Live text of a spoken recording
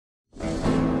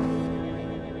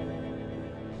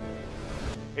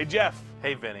Hey, Jeff.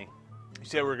 Hey, Vinny. You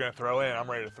said we were going to throw in.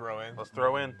 I'm ready to throw in. Let's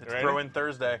throw in. It's ready? Throw In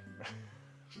Thursday.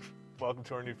 Welcome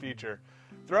to our new feature.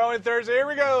 Throw in Thursday. Here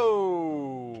we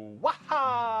go.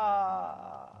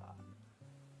 Waha!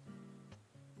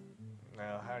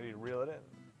 Now, how do you reel it in?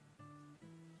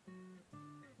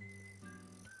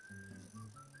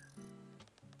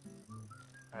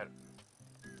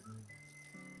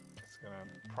 It's going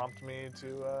to prompt me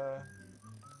to...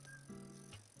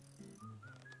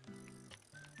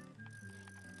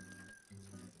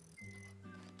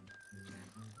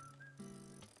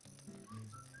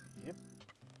 Yep.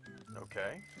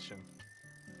 Okay.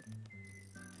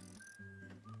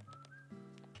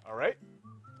 All right.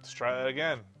 Let's try that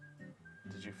again.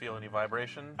 Did you feel any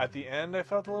vibration? At the end, I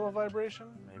felt a little vibration.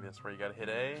 Maybe that's where you got to hit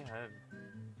A.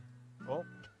 Oh,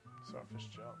 starfish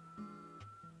jump.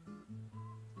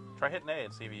 Try hitting A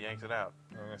and see if he yanks it out.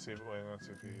 I'm gonna see if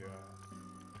he.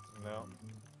 No.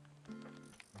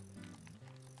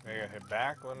 I gotta hit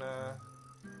back when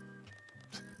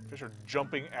fish are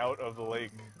jumping out of the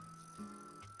lake.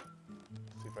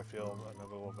 See if I feel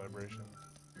another little vibration.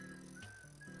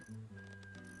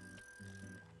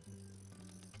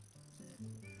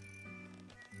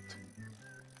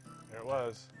 There it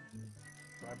was.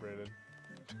 Vibrated.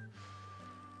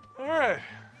 All right.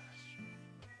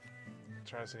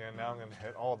 Try this again. Now I'm gonna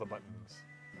hit all the buttons.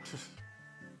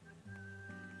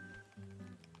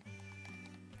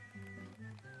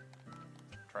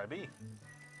 Try B.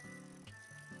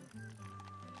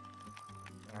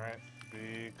 All right,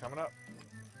 B coming up.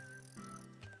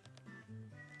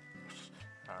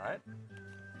 All right.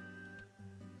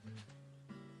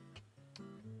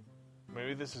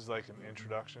 Maybe this is like an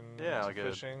introduction Yeah, to like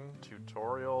fishing. a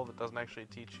tutorial that doesn't actually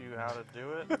teach you how to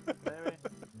do it. Maybe.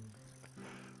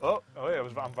 Oh yeah,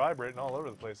 I'm vibrating all over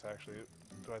the place actually.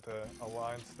 Do I have to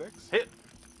align sticks? Hit.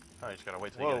 Oh, you just gotta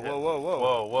wait till Whoa, you get a hit. whoa, whoa.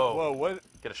 Whoa, whoa. Whoa, what?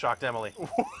 Get a shocked Emily.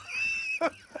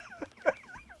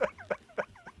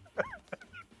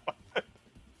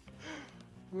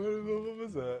 What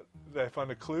was that? Did I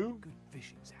find a clue? Good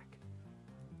fishing, Zach.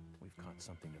 We've caught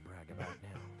something to brag about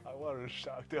now. I wanted a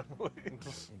shocked Emily. In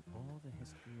all the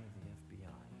history of the FBI,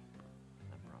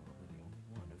 I'm probably the only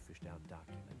one who fished out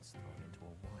documents thrown into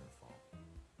a waterfall.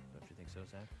 Don't you think so,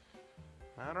 Zach?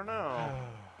 I don't know.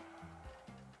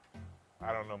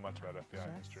 I don't know much about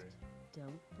FBI history.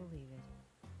 Don't believe it.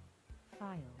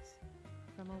 Files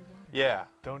from a water. Yeah.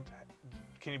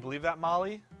 Can you believe that,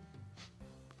 Molly?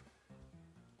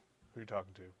 Who are you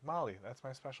talking to? Molly, that's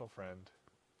my special friend.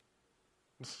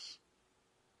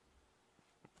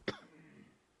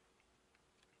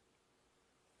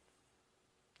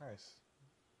 Nice.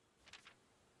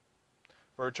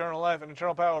 For eternal life and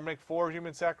eternal power, make 4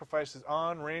 human sacrifices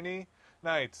on rainy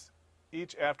nights,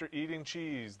 each after eating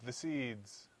cheese, the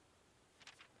seeds.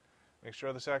 Make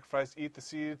sure the sacrifice eat the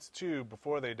seeds too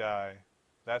before they die.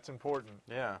 That's important.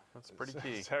 Yeah, that's pretty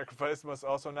key. Sacrifice must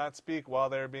also not speak while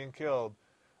they are being killed.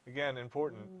 Again,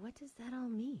 important. What does that all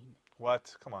mean?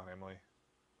 What? Come on, Emily.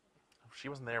 She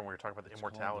wasn't there when we were talking about the It's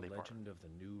immortality called part. The Legend of the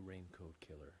New Raincoat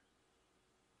Killer.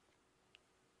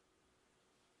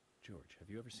 George, have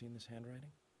you ever seen this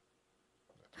handwriting?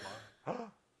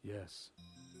 Yes.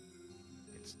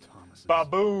 It's Thomas's.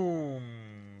 Ba-boom!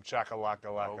 Chaka-laka,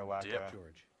 laka, Oh, laka. dip.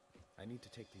 George, I need to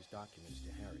take these documents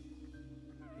to Harry.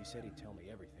 He said he'd tell me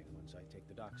everything once I take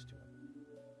the docs to him.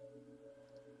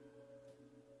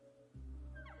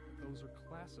 Those are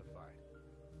classified.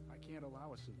 I can't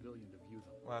allow a civilian to view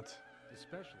them. What?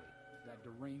 Especially that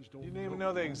deranged old... You didn't even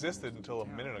know they existed until a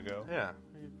minute ago. Yeah.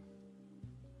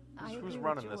 I Who's agree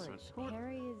running with this George. one?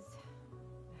 Harry is,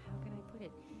 how can I put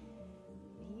it?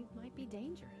 He might be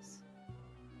dangerous.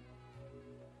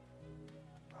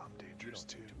 I'm You dangerous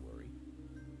don't too. need to worry.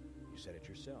 You said it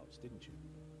yourselves, didn't you?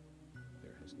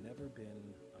 There has never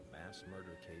been a mass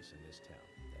murder case in this town.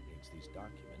 That means these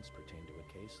documents pertain to a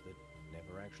case that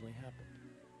never actually happened.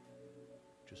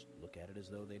 Just look at it as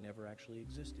though they never actually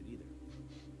existed either.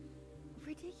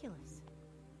 Ridiculous.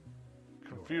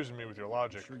 Confusing me with your You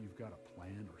logic. sure you've got a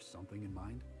plan or something in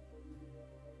mind?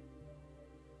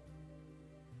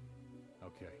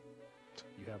 Okay.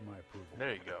 You have my approval.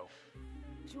 There you go.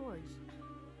 George,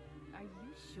 are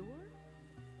you sure?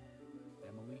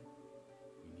 Emily,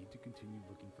 we need to continue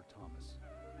looking for Thomas.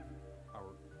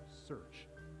 Our search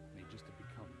may just have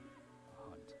become a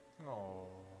hunt. Oh.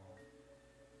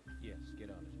 Yes, get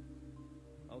on it.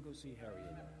 I'll go see Harry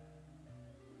alone.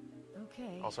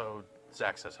 Okay. Also,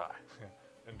 Zach says hi.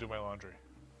 And do my laundry.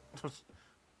 Let's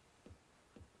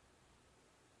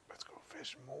go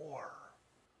fish more.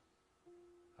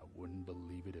 I wouldn't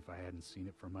believe it if I hadn't seen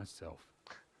it for myself.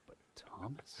 But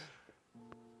Thomas?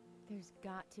 There's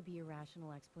got to be a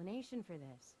rational explanation for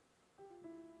this.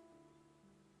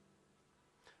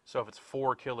 So if it's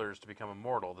 4 killers to become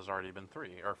immortal, there's already been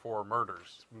 3, or 4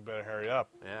 murders. We better hurry up,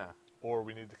 Yeah. or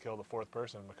we need to kill the 4th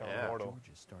person and become Yeah. immortal. George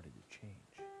has started to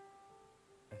change.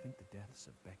 I think the deaths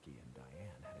of Becky and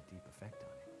Diane had a deep effect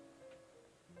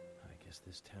on him. I guess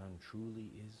this town truly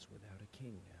is without a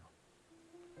king now.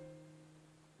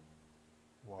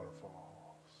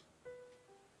 Waterfalls.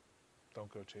 Don't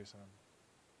go chasing them.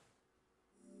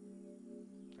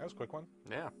 That was a quick one.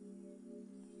 Yeah.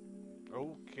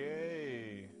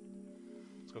 Okay.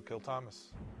 Let's go kill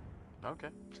Thomas. Okay.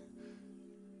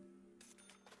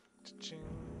 Cha-ching.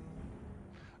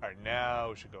 Alright, now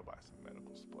we should go buy some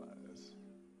medical supplies.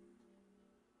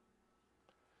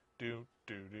 Do.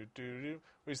 What are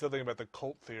you still thinking about the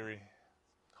cult theory?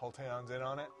 Whole town's in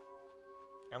on it?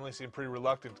 Emily seemed pretty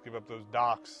reluctant to give up those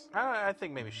docks. I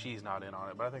think maybe she's not in on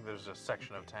it, but I think there's a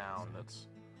section of town that's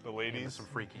The into ladies? some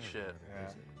freaky shit. Yeah.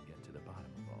 Visit and get to the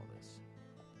bottom of all this.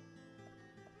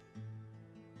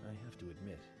 I have to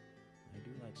admit, I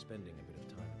do like spending a bit of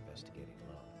time investigating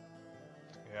alone.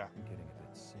 Yeah. I'm getting a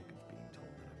bit sick of being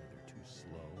told that I'm either too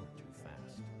slow or too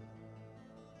fast.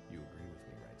 You agree with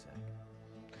me, right, Zach?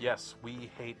 Yes,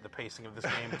 we hate the pacing of this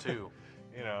game too.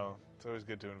 You know, it's always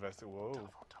good to investigate. Whoa.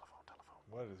 Telephone.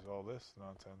 What is all this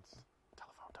nonsense?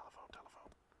 Telephone.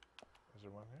 Is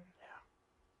there one here? Yeah.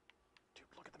 Dude,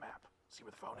 look at the map. See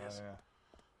where the phone Oh, is. yeah.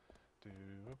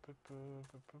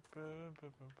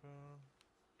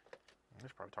 I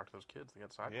should probably talk to those kids. They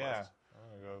got side Yeah. quests. I'm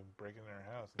going to go break into their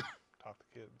house and talk to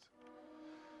kids.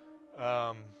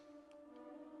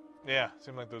 Yeah,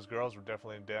 seemed like those girls were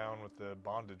definitely down with the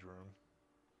bondage room.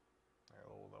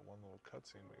 That one little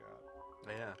cutscene we got.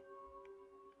 Yeah.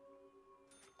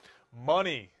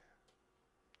 Money!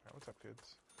 Alright, what's up,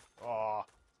 kids? Aw.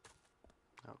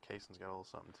 Oh, Kaysen's got a little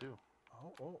something too.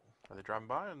 Oh. Are they driving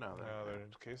by? No, No,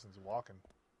 Cason's walking.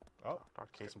 Oh.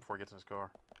 Talk to Kaysen before he gets in his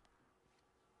car.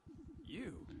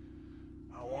 You.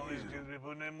 I want these kids to be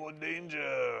putting in more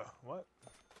danger. What?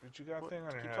 What you got a thing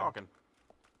on your Keep head? talking.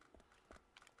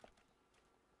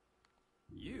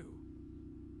 You.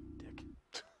 Dick.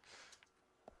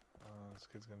 This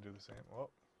kid's gonna do the same. Whoa.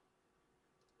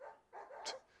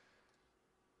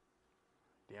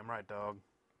 Damn right, dog.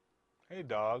 Hey,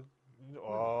 dog.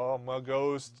 Oh, I'm a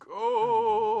ghost.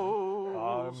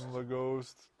 Ghost. I'm the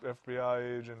ghost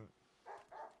FBI agent.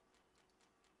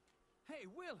 Hey,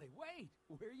 Willie, wait.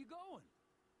 Where are you going?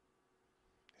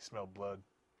 He smelled blood.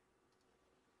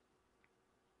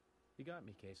 You got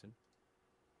me, Kaysen.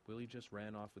 Willie just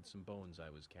ran off with some bones I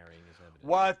was carrying as evidence.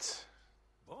 What?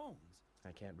 Bones?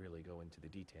 I can't really go into the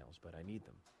details, but I need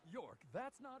them. York,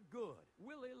 that's not good.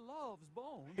 Willie loves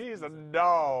bones. He's a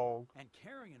dog. And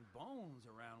carrying bones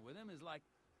around with him is like,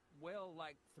 well,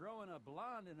 like throwing a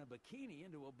blonde in a bikini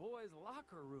into a boy's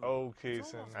locker room. Okay,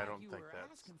 It's almost Sam. I like don't you think were that's-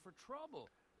 asking for trouble.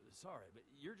 Sorry, but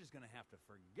you're just going to have to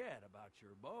forget about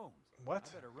your bones. What?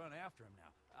 I better run after him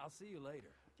now. I'll see you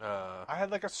later. I had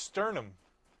like a sternum.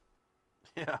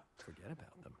 Yeah. Forget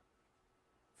about them.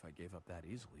 If I gave up that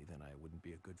easily, then I wouldn't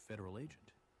be a good federal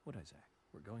agent, would I, Zach?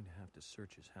 We're going to have to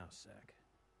search his house, Zach.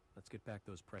 Let's get back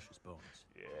those precious bones.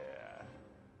 Yeah.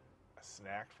 A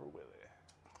snack for Willie.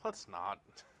 Let's not.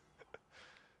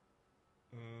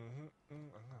 I don't know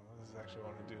what does he actually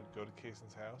want to do. Go to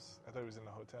Kaysen's house? I thought he was in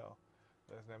the hotel.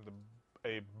 Let's name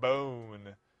a bone.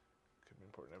 Could be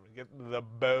important. Get the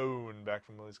bone back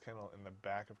from Willie's kennel in the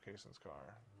back of Kaysen's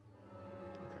car.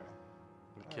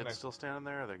 Okay. The kids still standing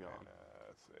there? Or are they gone?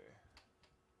 Let's see.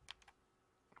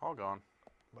 All gone.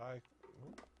 Bye.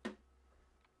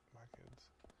 Bye, kids.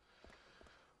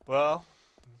 Well,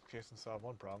 Kaysen solved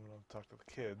one problem. I'll talk to the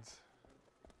kids.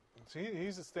 So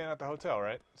he's staying at the hotel,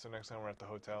 right? So next time we're at the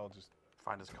hotel, just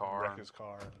Find his car. wreck his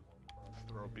car and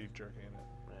throw beef jerky in it.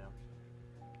 Yeah.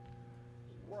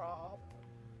 Rob.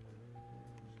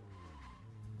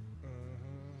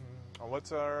 Oh,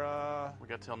 what's our, We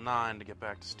got till 9 to get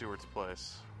back to Stewart's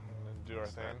place. do our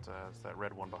It's thing? it's that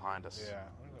red one behind us. Yeah.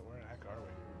 Where the heck are we?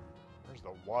 Where's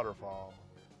the waterfall?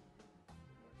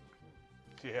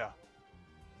 Yeah.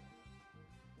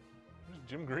 There's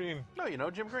Jim Green. No, you know,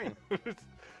 Jim Green.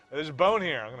 There's a bone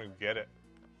here. I'm going to get it.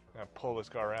 I'm going to pull this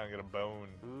car around and get a bone.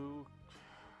 Ooh.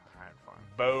 Alright, fine.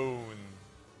 Bone.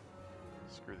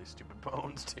 Screw these stupid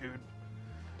bones, dude.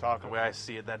 The Talking, way I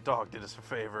see it, that dog did us a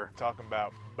favor. talking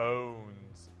about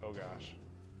bones. Oh, gosh.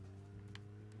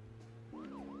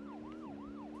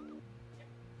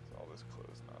 It's all this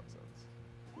closed nonsense.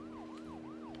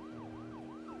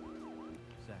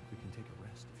 Zach, we can take a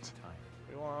rest if you're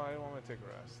tired. I want me to take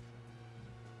a rest.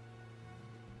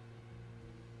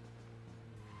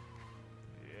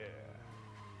 Yeah.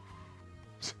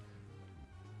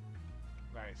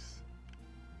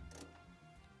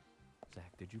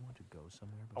 Did you want to go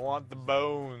somewhere? I before want we the visit?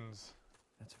 bones.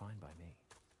 That's fine by me.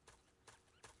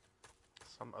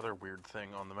 Some other weird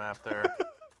thing on the map there.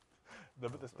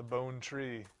 That's the bone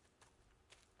tree.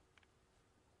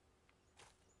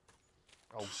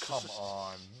 Oh, come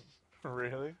on.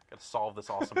 Really? Gotta solve this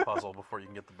awesome puzzle before you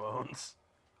can get the bones.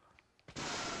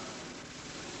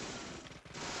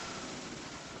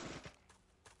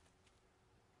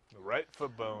 The right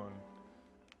foot bone.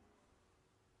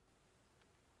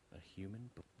 A human.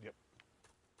 Yep.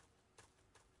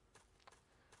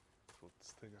 So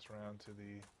let's take us around to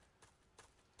the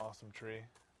awesome tree.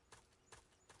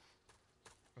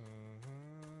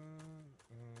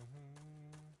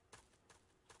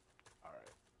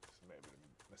 Alright. This may have been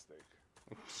a mistake.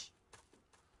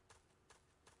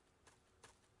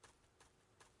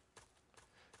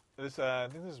 This, I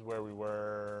think this is where we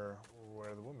were,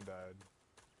 where the woman died.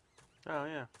 Oh,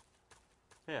 yeah.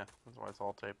 Yeah, that's why it's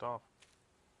all taped off.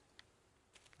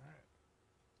 Alright.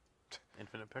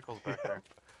 Infinite pickles back there.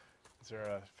 Is there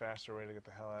a faster way to get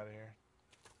the hell out of here?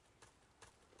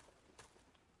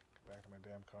 Get back in my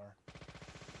damn car.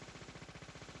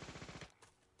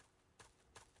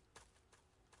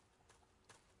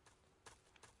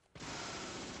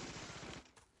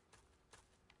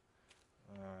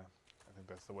 I think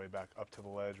that's the way back up to the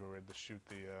ledge where we had to shoot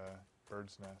the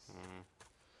bird's nest. Mm.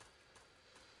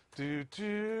 Do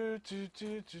do do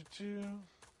do do do.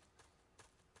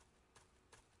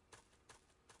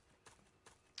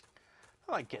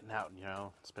 I like getting out and, you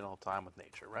know, spend all the time with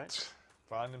nature, right?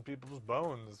 Finding people's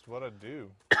bones is what I do.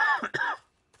 I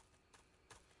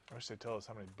wish they'd tell us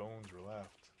how many bones were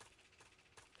left.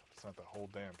 It's not the whole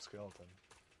damn skeleton.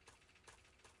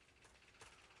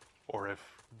 Or if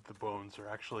the bones are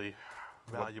actually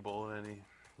valuable in any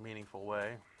meaningful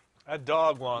way. That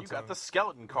dog You wants got them. the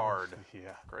skeleton card.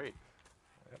 Yeah. Great.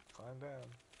 Yep, climb down.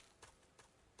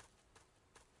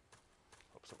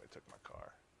 Hope somebody took my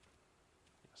car.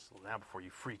 Slow down before you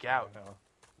freak out. I know.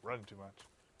 Running too much.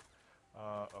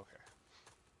 Okay.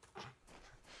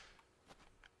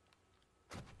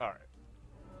 Alright.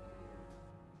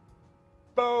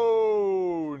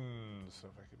 Bones! So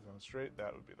if I keep going straight,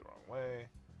 that would be the wrong way.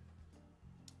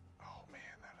 Oh man,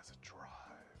 that is a drive.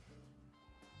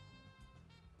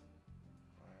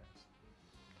 Alright.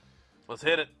 Let's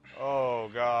hit it. Oh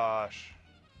gosh.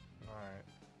 Alright.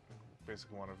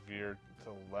 Basically want to veer to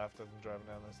the left as I'm driving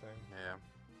down this thing. Yeah.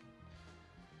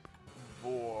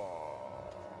 Whoa.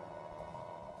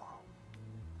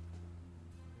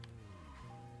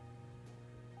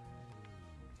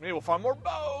 Maybe we'll find more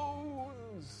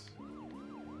bones.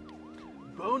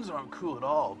 Bones aren't cool at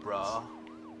all, bruh. Whoa.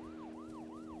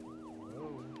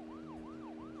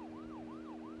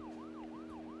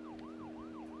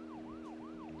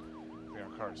 I think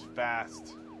our car's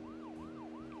fast.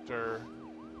 Stir.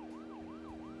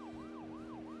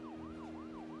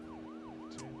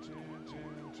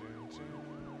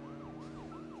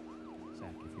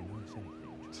 Zach, if you notice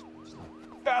anything, just stop.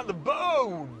 Found the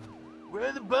bone! Where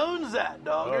are the bones at, Oh,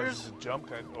 doggers? this is a jump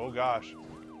kind. Oh gosh.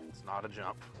 It's not a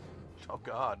jump. Oh,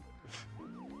 God.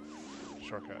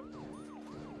 Shortcut.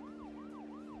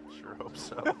 Sure hope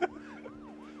so.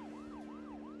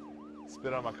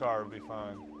 Spit on my car, it'll be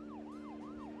fine.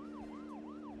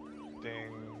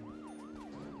 Ding.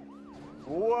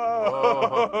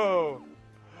 Whoa!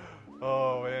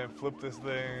 Oh man, flip this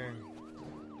thing.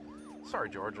 Sorry,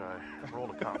 George, I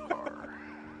rolled a cop car.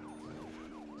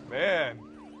 Man,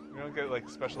 you don't get like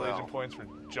special Well. agent points for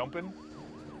jumping?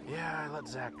 Yeah, I let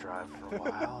Zach drive for a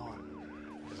while,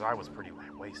 because I was pretty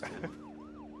wasted.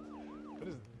 What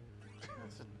is...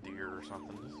 It's a deer or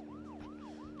something. Just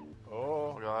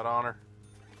Oh, look at that honor.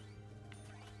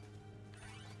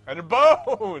 and a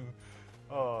bone!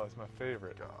 Oh, it's my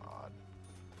favorite. God.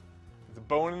 It's a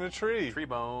bone in a tree. Tree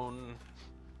bone.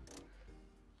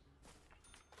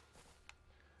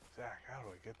 Zach, how do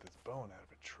I get this bone out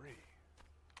of a tree?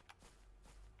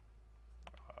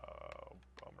 Oh,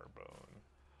 bummer bone.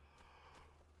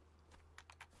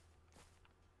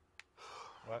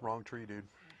 What? Wrong tree, dude.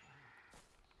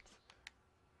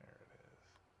 There it is.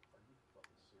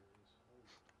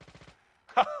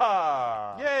 Ha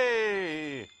ha!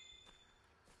 Yay!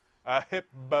 A hip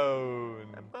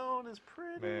bone. That bone is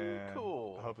pretty Man,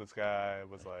 cool. I hope this guy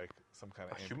was like some kind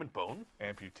A of human bone?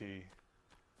 amputee.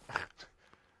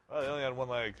 Well, he only had one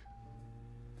leg.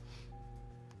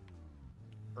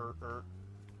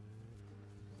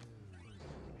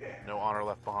 Yeah. No honor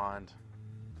left behind.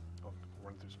 Oh,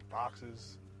 run through some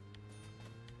boxes.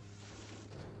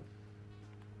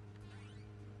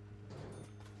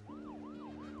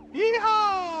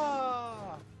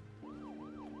 Yeehaw!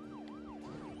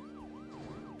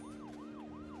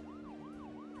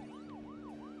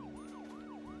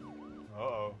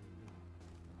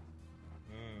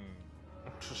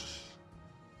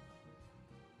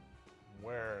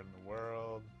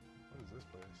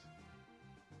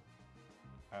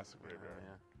 past the graveyard.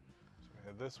 Yeah. So we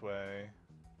head this way.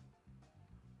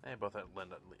 They both end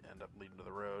up leading to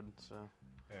the road, so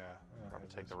Yeah. probably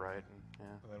head take the this way. right. And,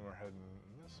 And then we're heading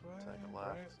this way. take a left.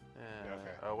 right? Yeah. Yeah,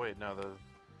 okay. Oh wait, no,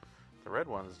 the red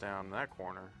one's down in that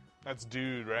corner. That's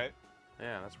dude, right?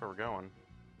 Yeah, that's where we're going.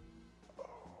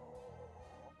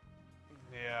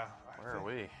 Yeah. Where are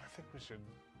we? I think we should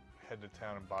head to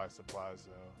town and buy supplies,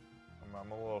 though.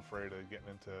 I'm a little afraid of getting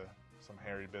into some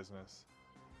hairy business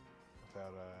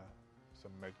without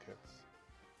some med kits.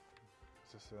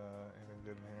 Is this anything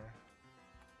good in here?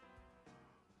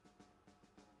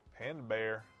 Panda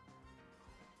Bear.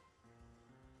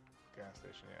 Gas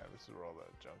station, yeah, this is where all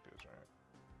that junk is,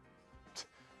 right?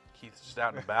 Keith's just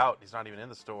out and about. He's not even in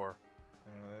the store.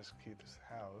 And there's Keith's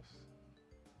house.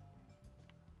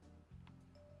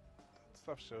 That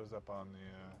stuff shows up on the.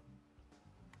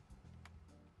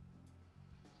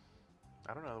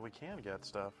 I don't know that we can get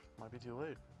stuff. Might be too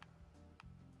late.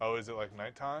 Oh, is it like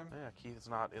nighttime? Yeah, Keith's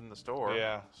not in the store.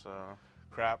 Yeah. So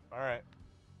Crap. All right.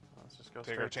 let's just go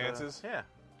Take straight our chances? To, yeah,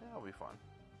 it'll be fun.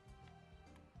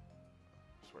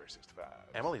 Swear 65.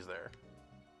 Emily's there.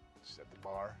 She's at the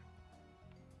bar.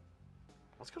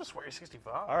 Let's go to Sweary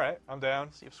 65. All right, I'm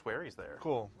down. See if Sweary's there.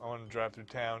 Cool. I want to drive through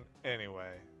town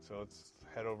anyway, so let's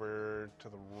head over to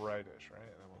the rightish, right?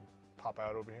 And then we'll pop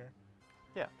out over here.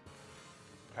 Yeah.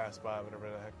 Pass by whatever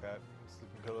the heck that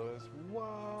sleeping pillow is.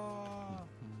 Whoa!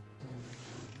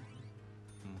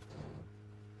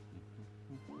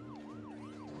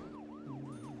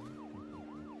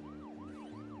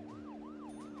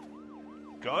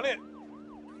 Gun it!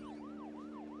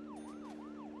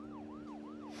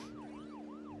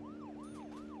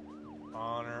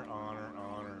 Honor, honor,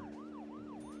 honor.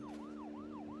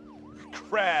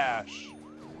 Crash!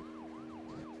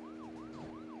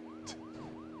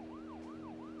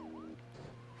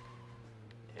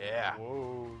 Yeah.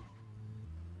 Whoa.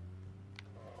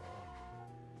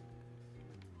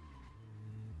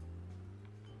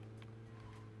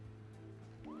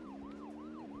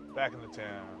 Back in the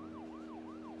town.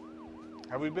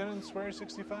 Have we been in Sweary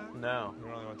 65? No.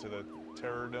 We only went to the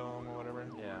Terror Dome or whatever.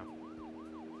 Yeah.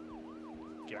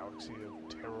 Galaxy of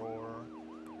Terror.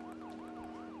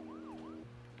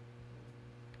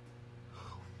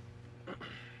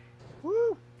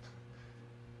 Woo!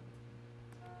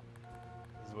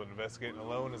 This is what investigating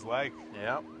alone is like.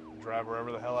 Yep. Drive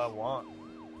wherever the hell I want.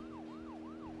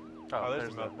 Oh,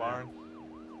 there's a milk that, barn.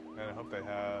 And I hope they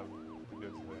have the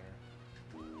goods there.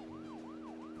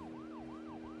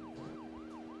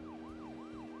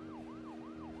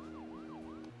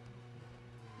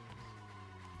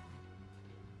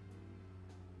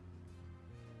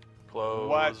 Closed.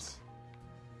 What?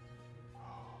 Oh,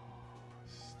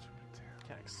 stupid town.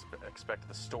 Can't expect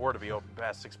the store to be open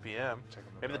past 6 p.m. Checking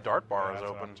Maybe the dart. dart bar Yeah, is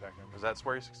that's what I'm open. checking. Is that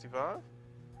Sweary 65?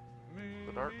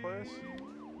 The dart place?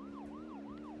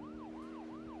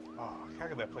 Oh, how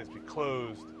could that place be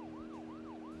closed?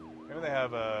 Maybe they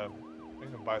have you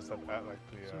can buy stuff at like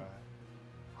the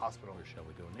hospital. Where shall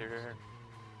we go next? Here.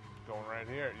 Going right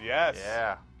here. Yes.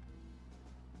 Yeah.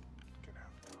 Get out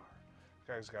the car.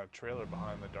 Guy's got a trailer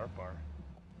behind the dart bar.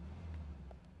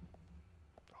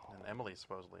 Oh, And Emily's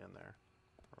supposedly in there.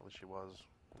 Or at least she was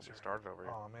when she Sure. started over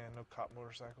here. oh man, no cop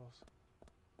motorcycles.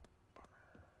 Bummer.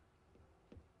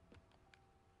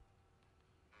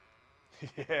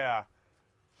 Yeah.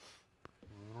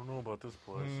 I don't know about this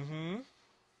place. Mm-hmm.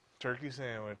 Turkey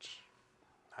sandwich.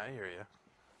 I hear you.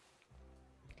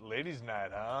 Ladies'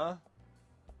 night, huh?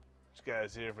 This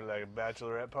guy's here for like a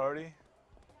bachelorette party.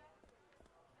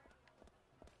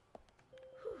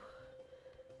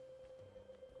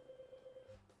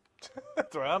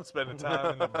 That's where I'm spending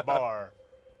time in the bar.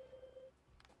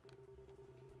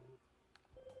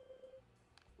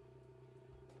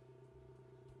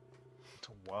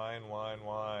 Wine, wine,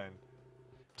 wine.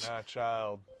 Nah,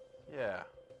 child. Yeah.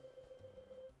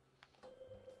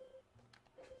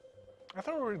 I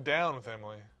thought we were down with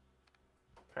Emily.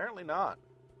 Apparently not.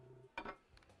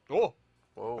 Oh,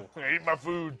 Whoa. I ate my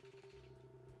food.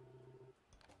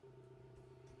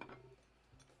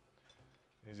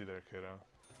 Easy there, kiddo.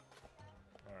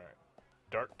 All right,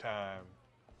 dart time.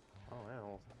 Oh, yeah.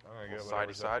 Little, I'm gonna little get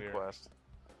whatever's up side here. quest.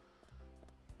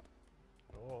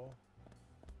 Oh,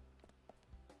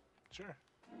 sure.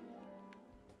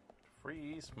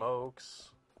 Free smokes.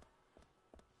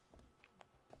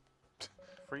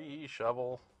 Free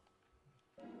shovel.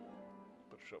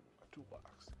 Put a shovel in my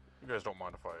toolbox. You guys don't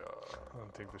mind if I, I'm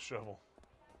gonna take the shovel.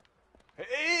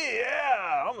 Hey,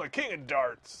 yeah, I'm the king of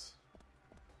darts.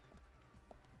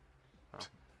 Oh.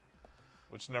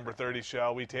 Which number 30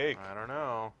 shall we take? I don't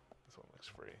know. This one looks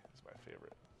free. It's my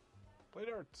favorite. Play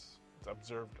darts. It's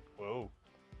observed. Whoa.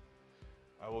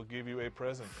 I will give you a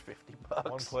present. $50.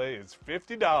 One play is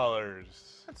 $50.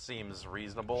 That seems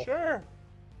reasonable. Sure.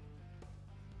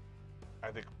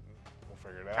 I think we'll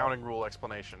figure it out. Counting rule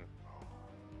explanation.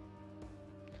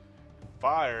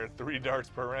 Fire 3 darts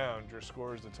per round. Your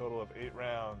score is a total of 8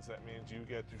 rounds. That means you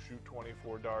get to shoot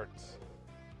 24 darts.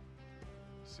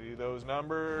 See those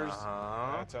numbers?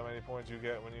 That's how many points you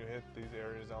get when you hit these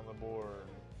areas on the board.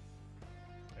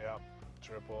 Yep.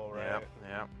 Triple, right?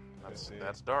 Yep.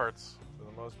 That's darts. So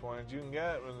the most points you can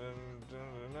get on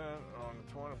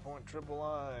the 20-point triple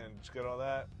line. Just get all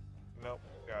that? Nope.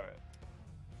 Got it.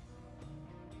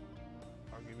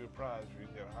 I'll give you a prize if you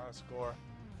can get a high score.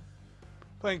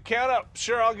 Playing count up.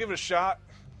 Sure, I'll give it a shot.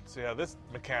 See how this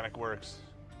mechanic works.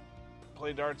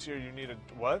 Play darts here. You need a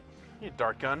what? You need a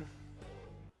dart gun.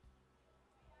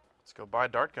 Let's go buy a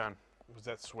dart gun. Was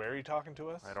that Sweary talking to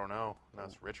us? I don't know. No,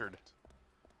 it's Richard.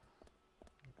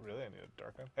 Really? I need a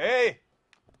dart gun. Hey!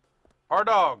 Our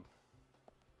dog.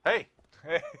 Hey.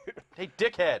 Hey. Hey,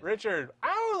 dickhead. Richard.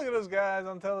 Ow, look at those guys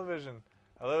on television.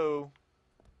 Hello.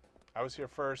 I was here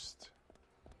first.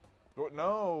 Oh,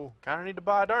 no. Kind of need to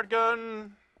buy a dart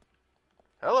gun.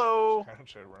 Hello.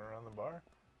 Should I run around the bar?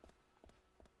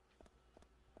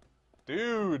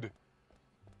 Dude.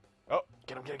 Oh.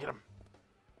 Get him, get him.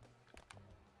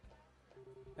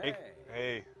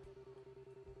 Hey.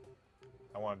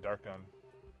 I want a dart gun.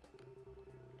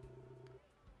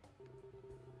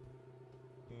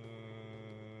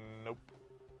 Nope.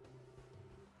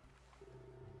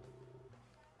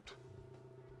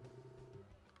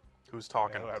 Who's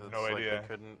talking? Yeah, I have It's no like idea. They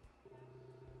couldn't.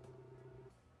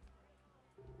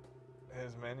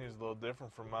 His menu's a little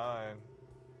different from mine.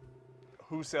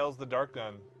 Who sells the dart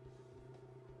gun?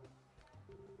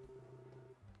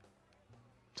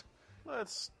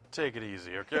 Let's take it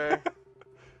easy, okay?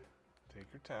 Take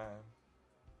your time.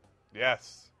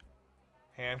 Yes.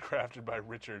 Handcrafted by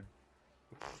Richard.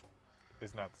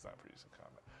 It's not designed for use in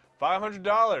combat.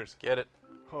 $500. Get it.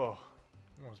 Oh,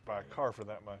 I almost buy a car for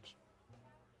that much.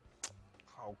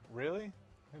 Oh, really?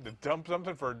 I need to dump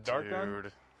something for a dart gun?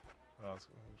 Dude. What else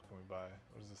can we buy?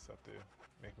 What does this stuff do?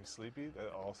 Make me sleepy?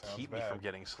 That all sounds Keep bad. me from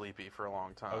getting sleepy for a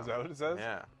long time. Oh, is that what it says?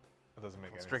 Yeah. That doesn't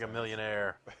make Let's any drink sense. a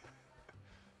millionaire.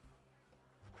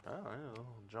 Oh, yeah, a little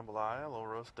jambalaya, a little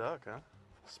roast duck, huh?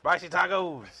 Spicy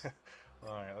tacos.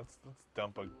 All right, let's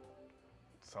dump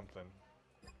something.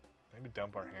 Maybe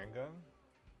dump our handgun.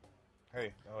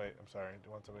 Hey, oh wait, I'm sorry. Do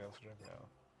you want somebody else to drink? No.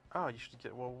 Oh, you should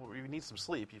get. Well, we need some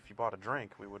sleep. If you bought a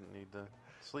drink, we wouldn't need to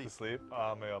sleep. To sleep?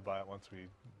 Maybe I'll buy it once we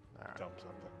All right. dump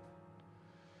something.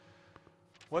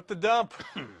 What the dump?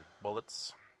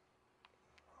 Bullets.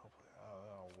 Hopefully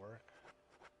that'll work.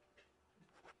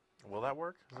 Will that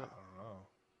work? Is I it? don't know.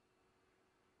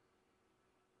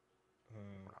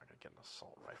 We're not gonna get an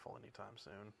assault rifle anytime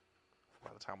soon.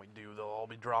 By the time we do, they'll all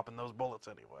be dropping those bullets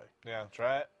anyway. Yeah,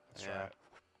 try it. Let's try Yeah. it.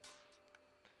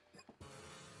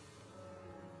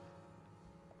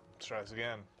 Let's try this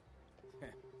again.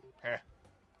 Heh.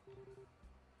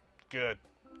 Good.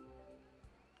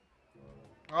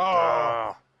 Oh!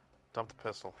 Ah, dump the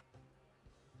pistol.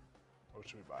 What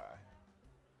should we buy?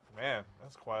 Man,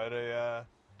 that's quite a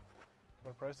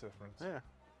price difference. Yeah.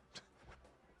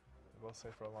 We both say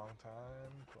for a long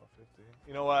time. $12.50.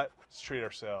 You know what? Let's treat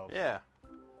ourselves. Yeah.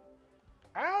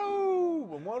 Ow!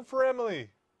 And one for Emily.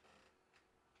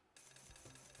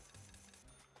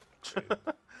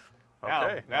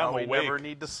 Okay. Now I'm we awake. never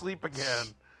need to sleep again.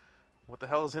 What the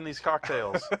hell is in these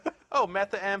cocktails? Oh,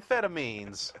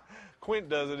 methamphetamines. Quint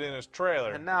does it in his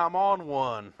trailer. And now I'm on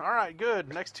one. All right,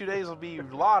 good. Next 2 days will be a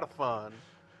lot of fun.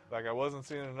 Like I wasn't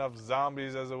seeing enough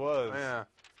zombies as it was. Yeah.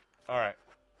 All right.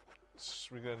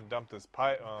 We're going to dump this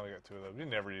pipe. Oh, we got 2 of those. We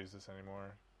never use this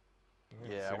anymore.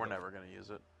 Yeah, we're never going to use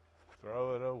it.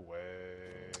 Throw it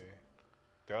away.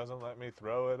 Doesn't let me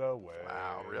throw it away.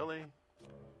 Wow, really?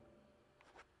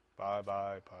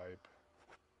 Bye-bye, pipe.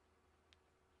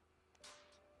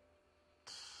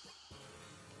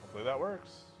 Hopefully that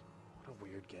works. What a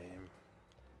weird game.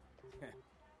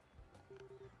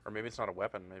 Or maybe it's not a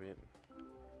weapon. Maybe it...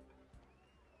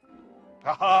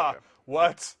 Haha! Okay.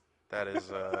 What? That is,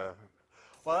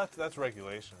 Well, that's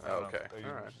regulation. I don't know. Okay. Are you-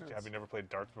 All right. Have you never played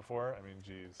darts before? I mean,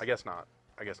 geez. I guess not.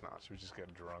 I guess not. Should we just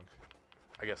get drunk?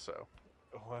 I guess so.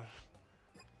 What?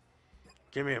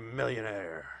 Give me a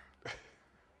millionaire.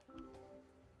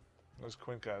 Where's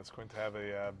Quint got? Does Quint have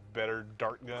a better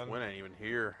dart gun? Win ain't even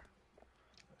here.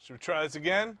 Should we try this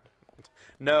again?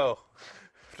 No.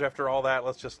 After all that,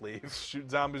 let's just leave. Shoot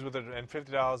zombies with it and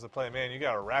 $50 to play. Man, you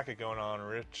got a racket going on,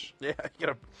 Rich. Yeah, you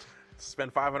gotta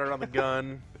spend $500 on the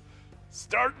gun.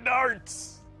 Start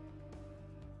darts!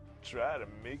 Try to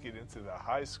make it into the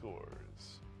high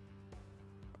scores.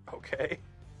 Okay.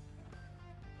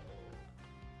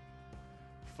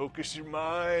 Focus your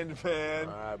mind, man.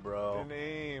 All right, bro. And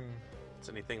aim. If it's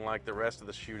anything like the rest of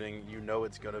the shooting, you know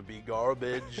it's going to be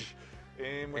garbage.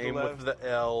 Aim with Aim the left. with the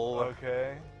L.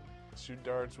 Okay. Shoot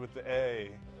darts with the A.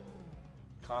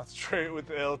 Concentrate with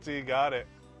the LT. Got it.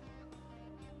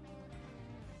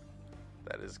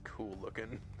 That is cool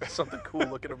looking. There's something cool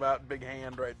looking about big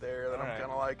hand right there that I'm Alright.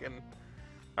 kind of liking.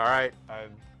 All right. I'm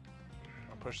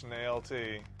pushing the LT.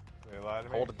 They lie to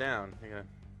me? Hold it down. You're gonna...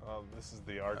 Oh, this is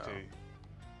the RT. Oh.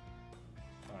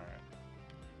 Alright.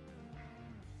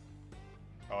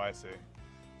 Oh, I see.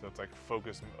 So it's like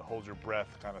focus, hold your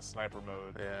breath, kind of sniper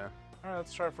mode. Yeah. Alright,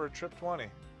 let's try for a trip 20.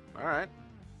 All right.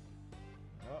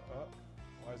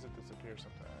 Why does it disappear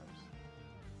sometimes?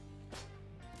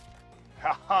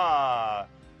 Ha ha!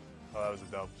 Oh, that was a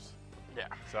dubs. Yeah.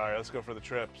 Sorry, let's go for the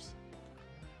trips.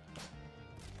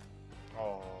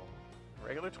 Oh.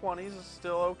 Regular 20s is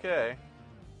still okay.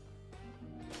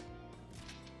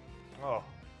 Oh.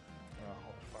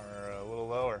 Fire a little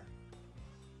lower.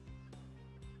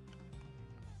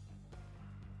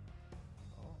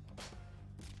 Oh.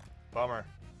 Bummer.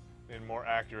 Need a more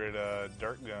accurate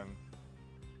dart gun.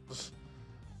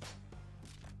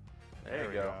 There you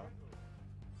we go.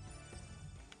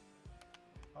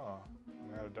 Oh,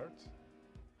 I'm out of darts?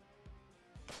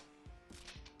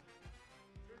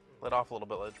 Let off a little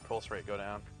bit, let your pulse rate go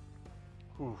down.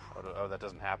 Whew. Oh, that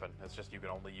doesn't happen. It's just you can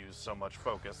only use so much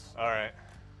focus. Alright.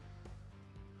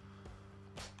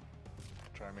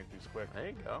 Try and make these quick. There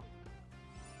you go.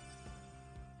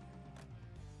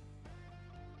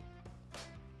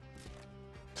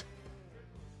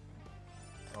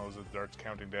 Oh, is the darts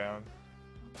counting down?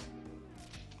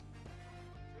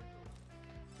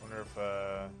 Wonder if,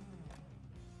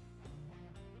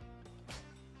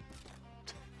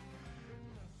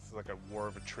 this is like a war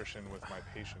of attrition with my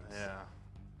patience. Yeah.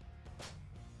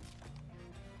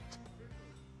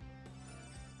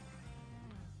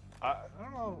 I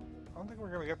don't know. I don't think we're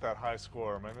going to get that high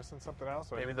score. Am I missing something else?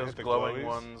 So I Maybe can those hit the glowing glowies?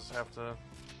 ones have to...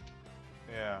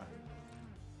 Yeah.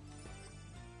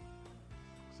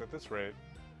 'Cause at this rate,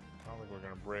 I don't think we're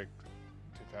going to break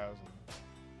 2,000.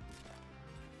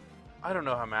 I don't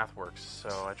know how math works, so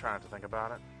I try not to think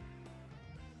about it.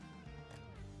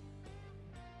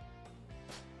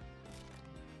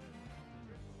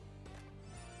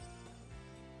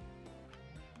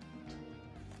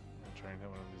 I'll try and hit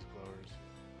one of these glowers.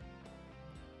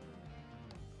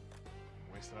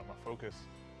 I'm wasting up my focus.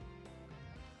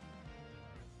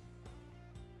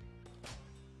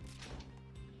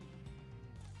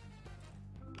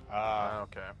 Ah,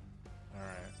 Okay.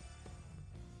 alright.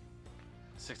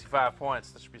 65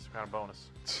 points. That should be some kind of bonus.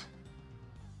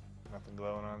 Nothing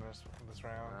glowing on this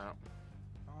round? No.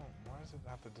 Oh, why does it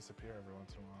have to disappear every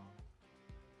once in a while?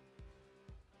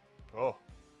 Oh.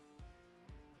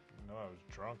 No, I was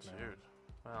drunk now. Dude.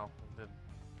 Well, we did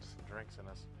some drinks in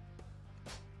us.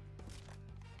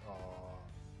 Oh.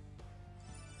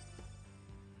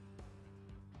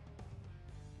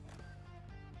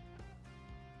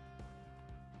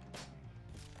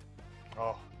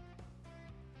 Oh.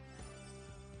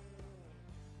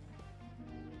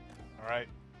 Alright.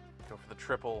 Go for the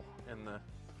triple in the...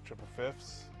 Triple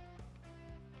fifths.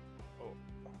 Oh.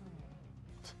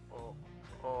 Oh.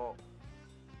 Oh.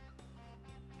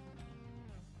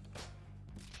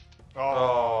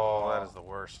 Oh, that is the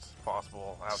worst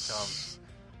possible outcome.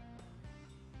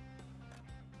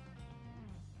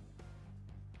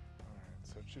 Alright,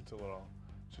 so it shoots a little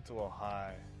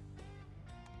high.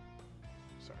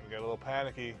 Starting to get a little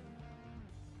panicky.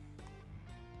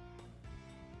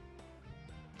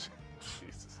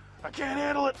 Jesus. I can't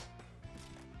handle it.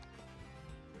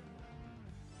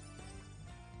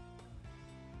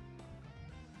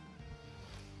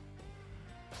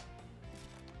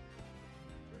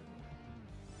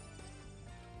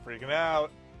 Freaking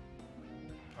out.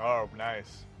 Oh,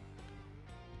 nice.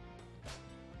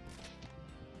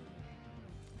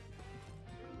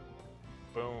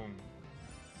 Boom.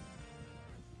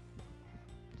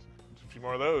 Just a few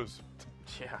more of those.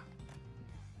 Yeah.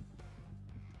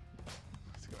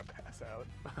 He's gonna pass out.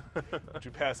 Don't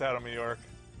you pass out on me, York.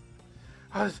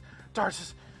 Oh, this darts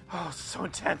is... Oh, it's so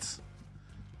intense.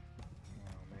 Oh,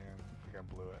 man. I think I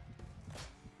blew it.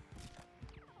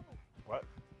 What?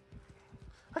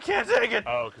 I can't take it.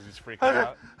 Oh, because he's freaking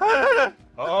out.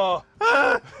 Oh.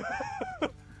 I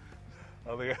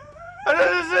think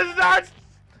This is darts.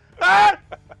 Ah!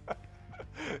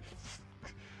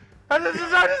 This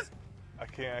is darts. I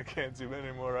can't zoom in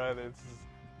anymore either. This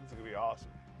is gonna be awesome.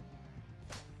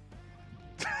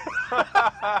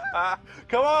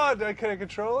 Come on, can I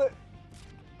control it?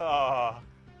 Ah.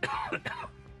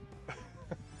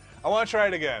 I want to try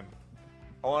it again.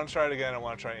 I want to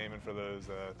try aiming for those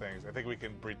things. I think we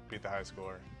can beat the high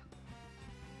score.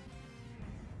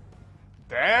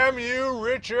 Damn you,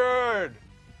 Richard!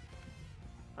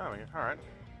 Oh, all right.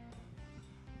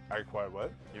 I acquired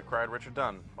what? You cried Richard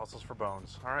Dunn. Muscles for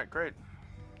bones. All right, great.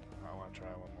 I want to try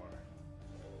one more.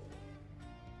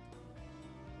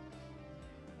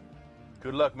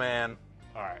 Good luck, man.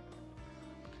 All right.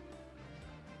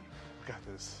 Got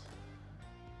this.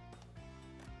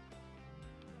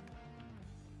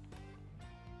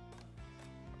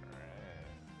 All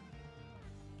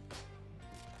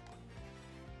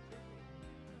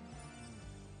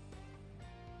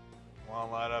right.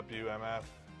 One light up, you MF.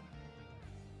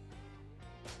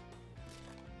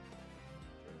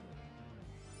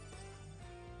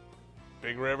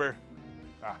 Big River.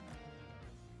 Ah.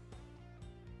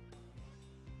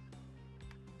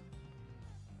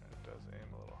 It does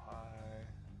aim a little high.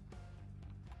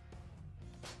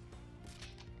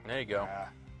 There you go. Yeah.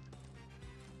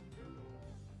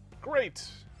 Great.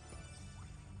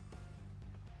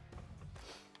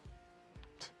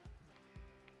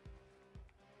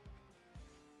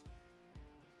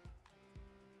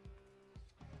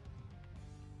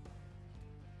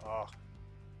 Oh.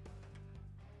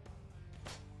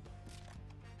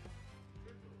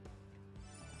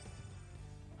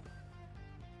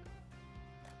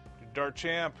 Dart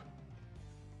champ.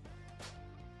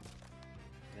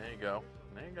 There you go.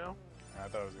 There you go. I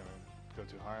thought I was going to go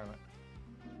too high on it.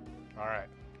 All right.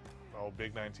 Oh,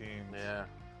 big 19s. Yeah.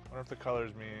 I wonder if the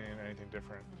colors mean anything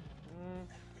different.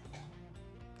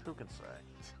 Who can say?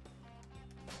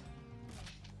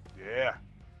 Yeah.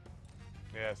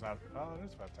 Yeah, it's not. Oh, it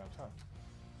is 5 times, huh?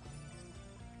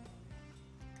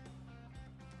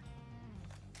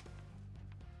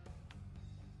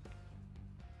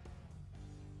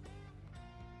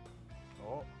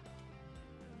 Oh.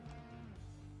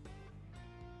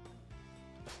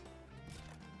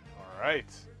 All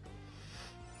right.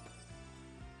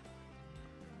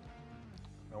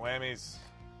 No whammies.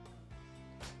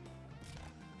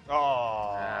 Oh.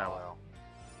 Ah, well.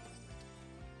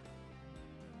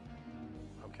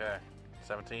 Okay.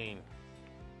 17.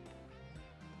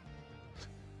 It's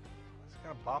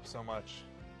gonna pop so much.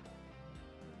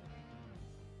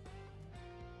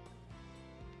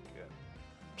 Yeah.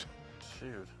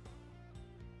 Shoot.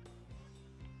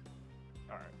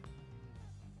 All right.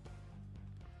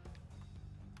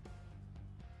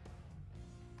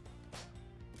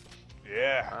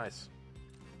 Yeah. Nice.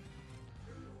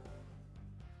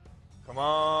 Come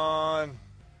on.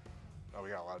 Oh, we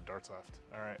got a lot of darts left.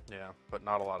 All right. Yeah, but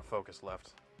not a lot of focus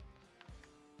left.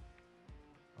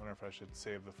 I wonder if I should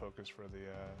save the focus for the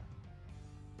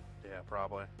Yeah,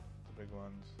 probably. big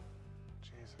ones.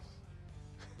 Jesus.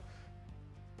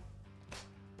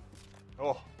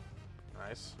 Oh.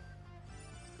 Nice.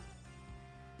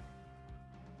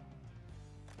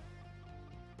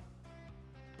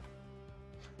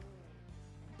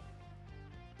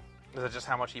 Is it just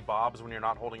how much he bobs when you're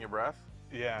not holding your breath?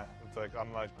 Yeah. It's like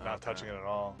I'm like not Okay. touching it at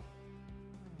all.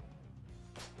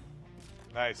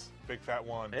 Nice. Big fat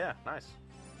one. Yeah, nice.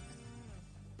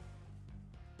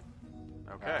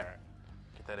 Okay. All right.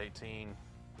 Get that 18.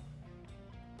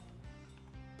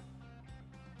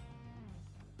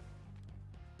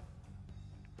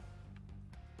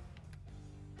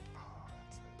 Oh,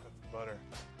 that's the butter.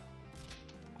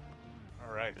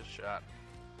 All right. Good shot.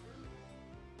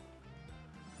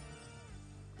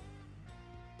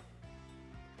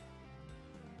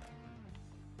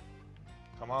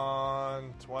 Come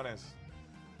on, 20s.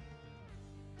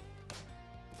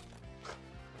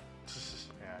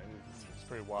 Yeah, it's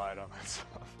pretty wide on that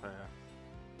stuff. Yeah.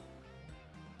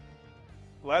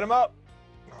 Light him up.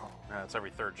 Oh. Yeah, it's every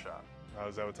third shot. Oh,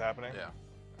 is that what's happening? Yeah. All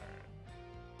right.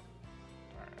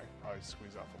 All right. I always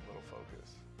squeeze off a little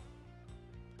focus.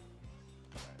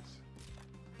 Nice.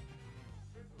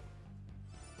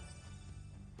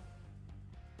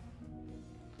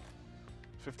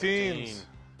 Fifteens.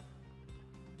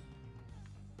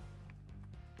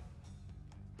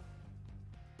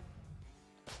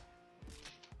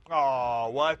 Oh,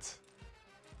 what?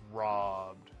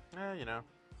 Robbed. Yeah, you know,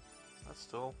 that's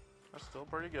still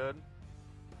pretty good.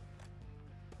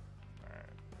 All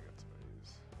right, we got some of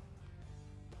these.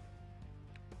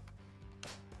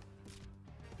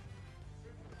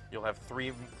 You'll have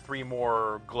three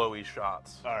more glowy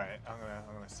shots. All right, I'm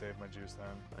gonna save my juice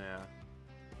then. Yeah.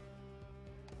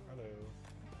 Hello.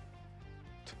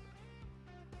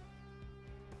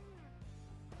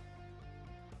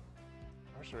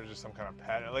 I wish there was just some kind of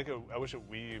pattern. I wish it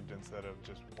weaved instead of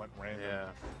just went random.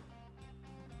 Yeah.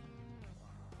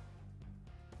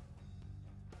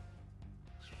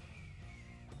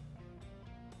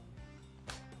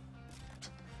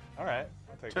 All right,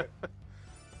 I'll take it.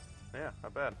 Yeah,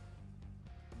 not bad.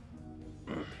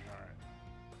 All right.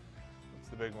 What's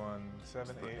the big one?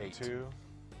 7, the 8, eight. 2.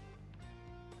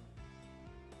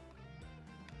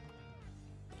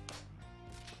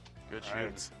 Good All right.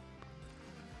 shoots.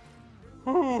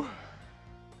 Whew.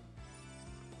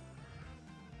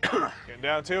 Getting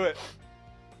down to it.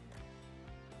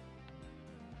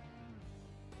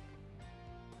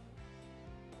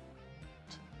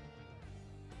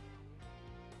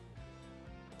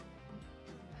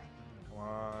 Come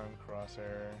on,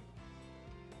 crosshair.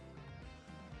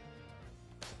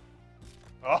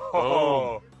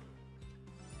 Oh!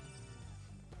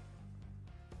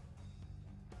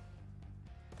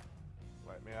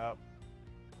 Light me up.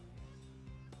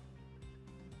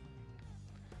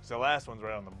 So the last one's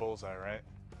right on the bullseye, right?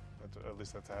 At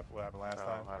least that's what happened last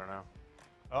time. I don't know.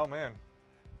 Oh man,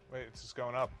 wait, it's just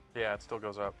going up. Yeah, it still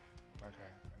goes up. Okay,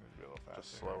 I need to be a little faster.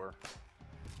 Just slower.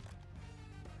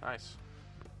 Nice.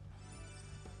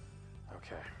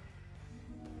 Okay.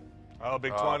 Oh,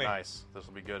 big Oh, 20. nice. This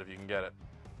will be good if you can get it.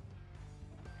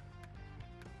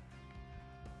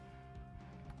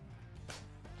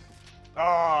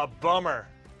 Oh, bummer.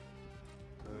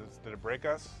 Did it break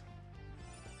us?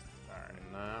 All right.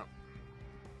 No.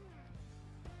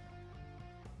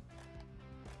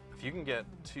 If you can get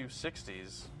 2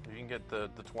 60s, if you can get the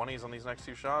 20s on these next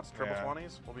 2 shots, triple Yeah.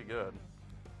 20s, we'll be good. So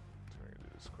we're gonna do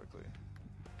this quickly.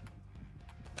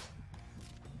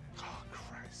 Oh,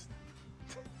 Christ.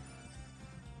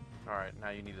 All right, now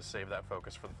you need to save that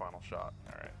focus for the final shot.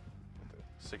 All right.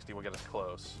 60 will get us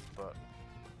close, but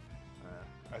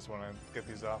I just want to get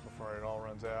these off before it all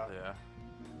runs out. yeah.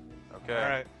 Okay. All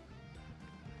right.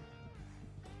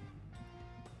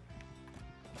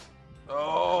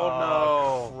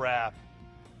 Oh, no. Crap.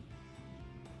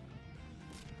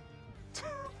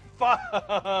 Fuck.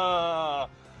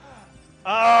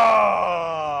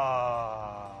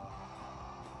 Ah.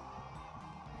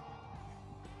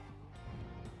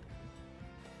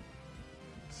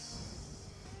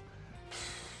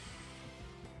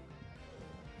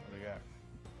 What do we got?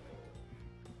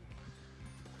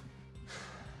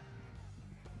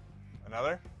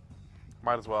 Another?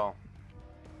 Might as well.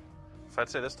 So I'd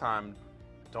say this time,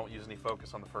 don't use any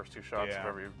focus on the first 2 shots Yeah. of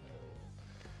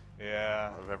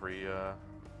every Yeah.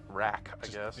 rack, I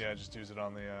Just- guess. Yeah, just use it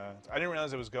on the. I didn't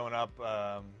realize it was going up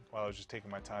while I was just taking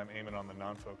my time aiming on the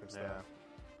non-focus Yeah. stuff.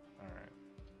 All right.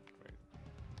 Great.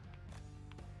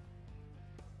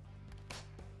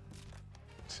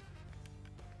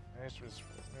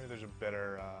 Maybe there's a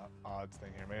better odds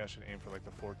thing here. Maybe I should aim for like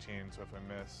the 14, so if I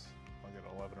miss, I'll get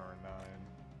an 11 or a 9.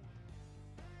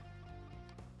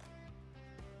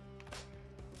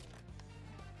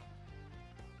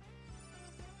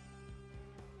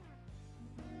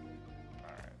 All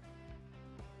right.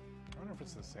 I wonder if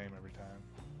it's the same every time.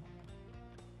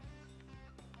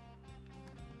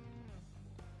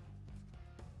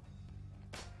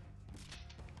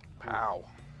 Pow.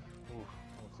 Ooh, a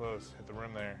little close. Hit the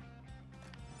rim there.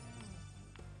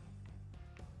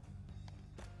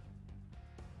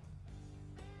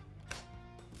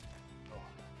 Oh.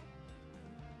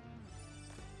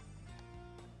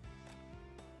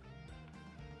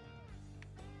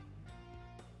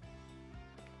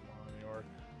 Come on, New York.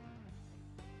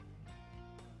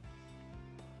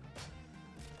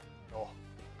 Oh.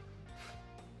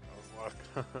 That was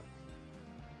luck.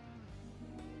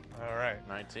 All right.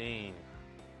 19.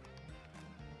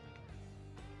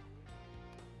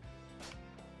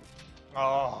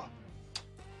 Oh.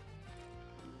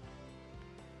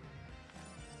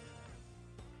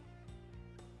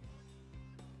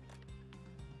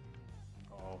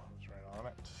 Oh, I was right on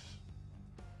it.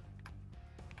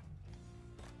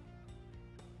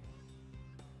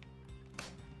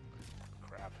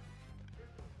 Crap.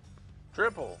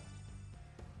 Triple.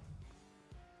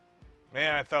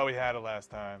 Man, I thought we had it last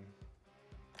time.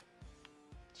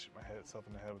 Shoot myself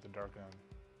in the head with the dart gun.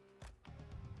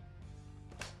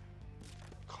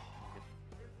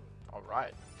 All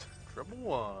right. Triple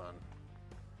 1. All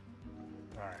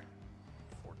right.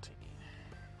 14.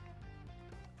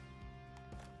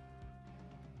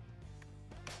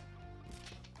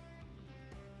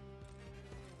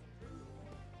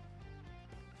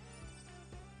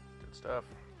 Good stuff.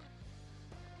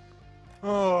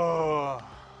 Oh.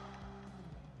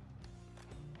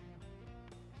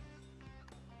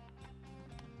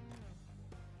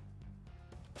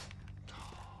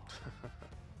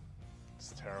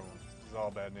 It's terrible. This is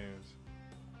all bad news.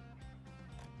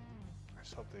 I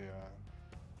just hope they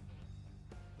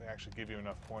actually give you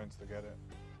enough points to get it.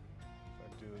 If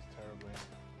I do this terribly.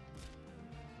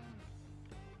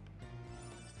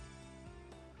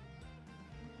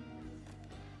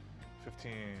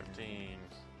 15. 15.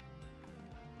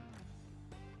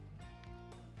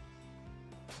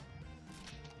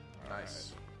 All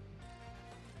Nice. right.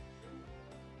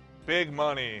 Big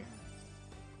money.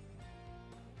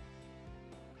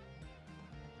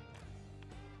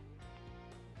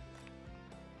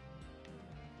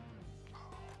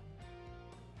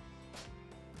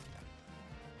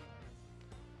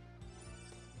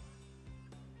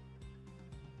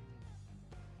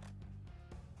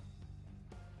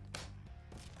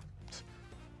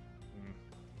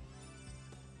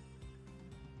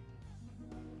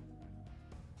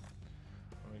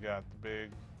 We got the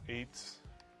big 8s.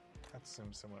 That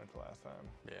seems similar to last time.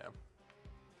 Yeah.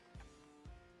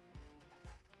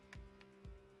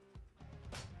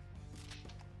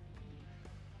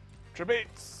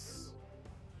 Trebates.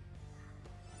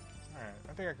 All right,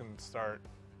 I think I can start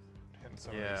hitting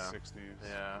some of these 60s.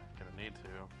 Yeah, gonna need to,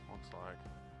 looks like.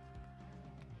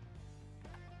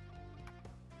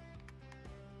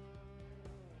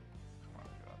 Come on,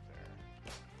 get up there.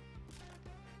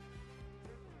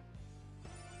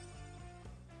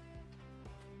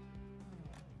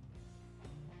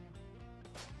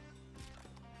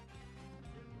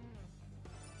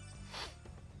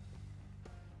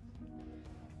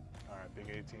 All right, big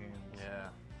 18s. Yeah.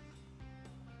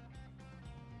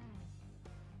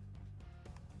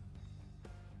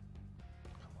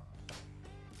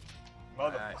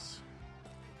 Mother. Nice.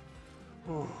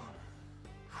 Whew.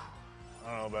 I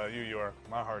don't know about you, York.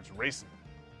 My heart's racing.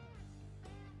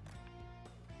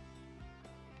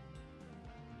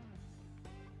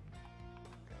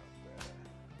 Get up there.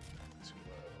 Too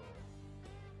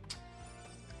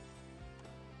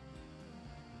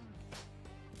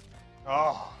low.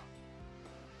 Oh.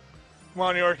 Come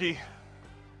on, Yorkie.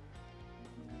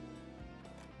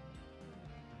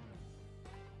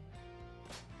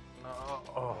 No.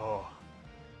 Oh.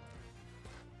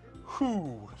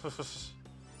 Whew. All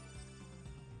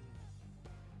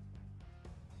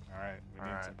right, we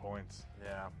need some points.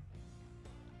 Yeah.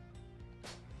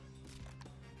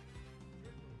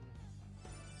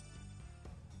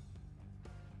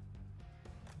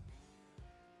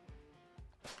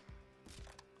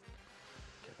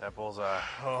 Get that bullseye.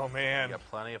 Oh, man. You got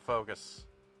plenty of focus.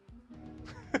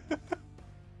 This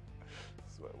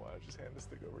is why I want to just hand the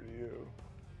stick over to you.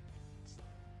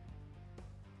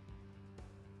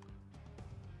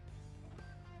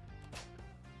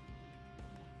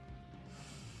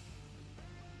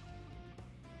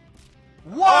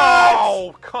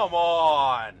 Wow! Come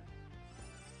on!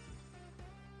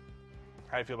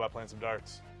 How do you feel about playing some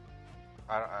darts?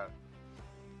 I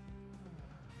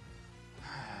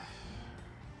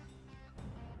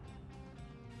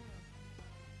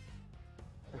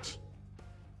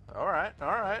All right, all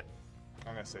right.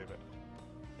 I'm going to save it.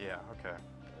 Yeah, okay.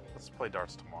 Let's play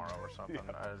darts tomorrow or something.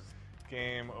 Yeah.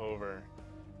 Game over.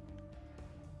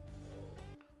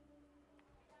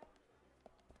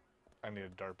 I need a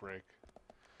dart break.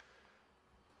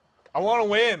 I want to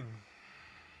win.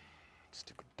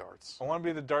 Stupid darts. I want to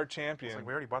be the dart champion. It's like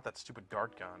we already bought that stupid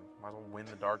dart gun. Might as well win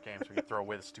the dart game so we can throw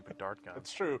away the stupid dart gun.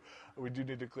 That's true. We do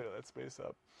need to clear that space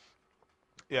up.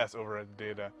 Yes, overhead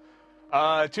data.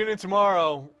 Tune in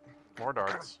tomorrow. More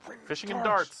darts. Bring Fishing and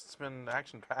darts. darts. It's been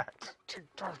action-packed.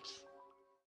 Take darts.